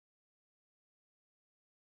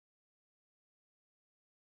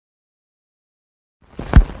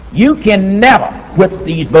You can never whip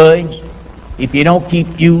these boys if you don't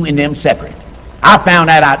keep you and them separate. I found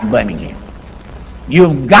that out in Birmingham.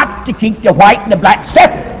 You've got to keep the white and the black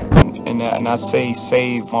separate. And I say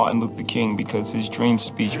save Martin Luther King because his dream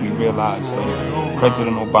speech, we realized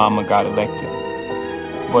President Obama got elected.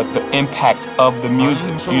 But the impact of the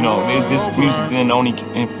music, you know, this music didn't only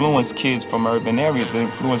influence kids from urban areas, it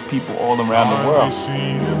influenced people all around the world.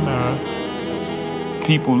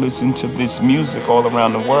 People listened to this music all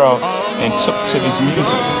around the world and took to this music.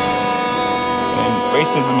 And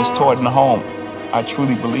racism is taught in the home. I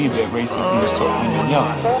truly believe that racism is taught when you're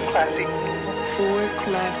young. Four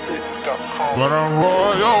classics. But I'm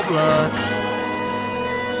royal black.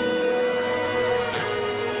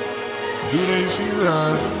 Do they see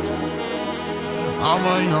that? I'm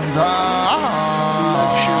a young guy.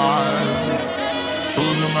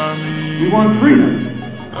 We want freedom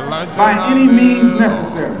by any means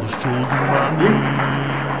necessary.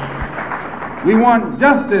 We want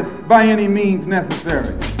justice by any means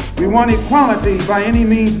necessary. We want equality by any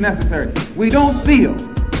means necessary. We don't feel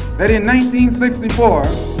that in 1964,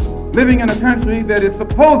 living in a country that is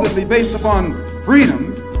supposedly based upon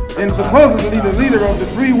freedom and supposedly the leader of the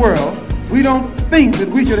free world, we don't think that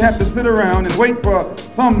we should have to sit around and wait for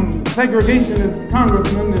some segregationist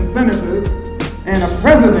congressmen and senators and a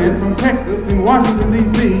president from Texas in Washington,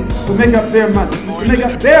 D.C. to make up their mind,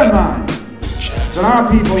 that our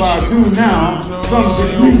people are due now some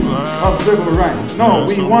degree of civil rights. No,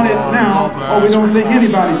 we want it now, or we don't think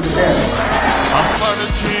anybody should have it. I'm the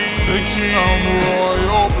king, I'm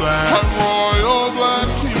royal black. I'm royal black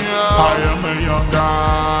king. I am a young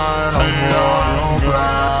guy, I'm royal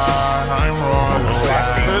black. I'm royal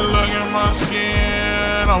black. They look at my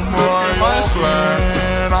skin, I'm royal black.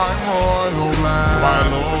 I'm royal black. My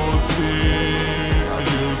loyalty, I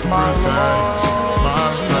use to protect my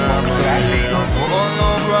family. I'm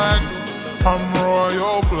royal black. I'm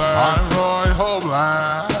royal black. I'm royal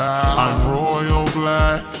black. I'm royal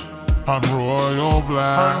black. I'm royal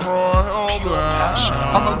black. I'm royal black.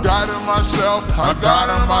 I'm a god in myself. I'm a god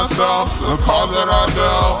in myself. The cause that I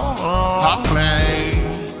do, I play,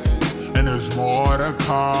 and there's more to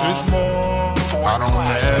come. There's more. I don't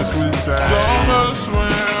mess with sex. Don't mess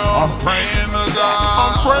with. I'm praying to God.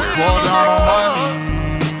 I'm praying fall down on my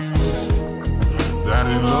knees.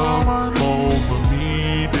 Daddy, look over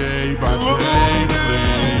me day by day,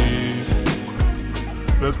 please.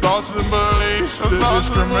 The thoughts and beliefs, the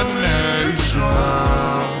discrimination.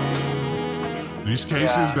 These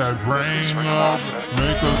cases that bring up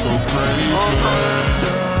make us go crazy.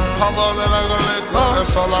 I'm all that I gonna let go,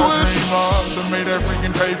 that's all I dream of. To make that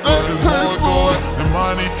freaking paper is more joy than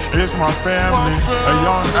money. It's my family, a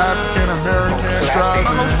young African American striving.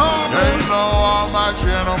 Yeah, you know I'm out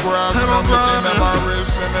here and I'm grabbing. I'm looking at my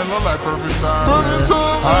wrist and it look like perfect timing.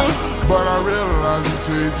 But I realize it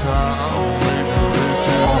takes time.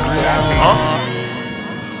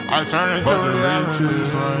 I turn into reality,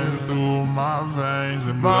 running through my veins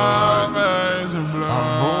and blood.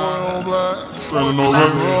 I'm royal black, standing over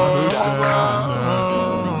understand.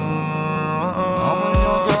 I'm a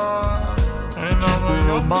young guy, and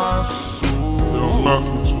I'm in my soul. Your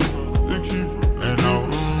message, the keeper, and no,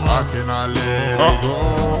 I cannot let it go.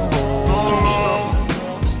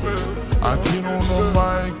 I get on the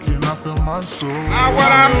mic and I feel my soul. Now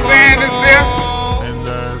what I'm saying is this.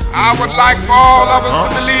 I would like for all of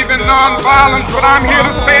us to believe in nonviolence, but I'm here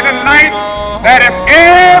to say tonight that if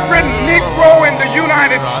every Negro in the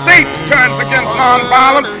United States turns against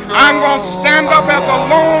nonviolence, I'm going to stand up as a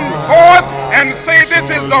lone voice and say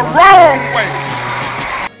this is the wrong way.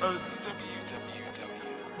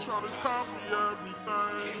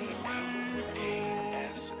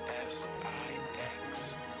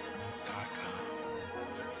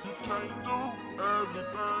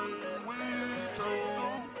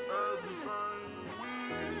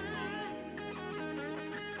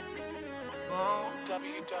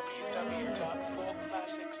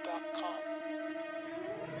 www.4classics.com.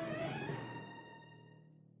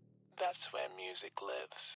 That's where music lives.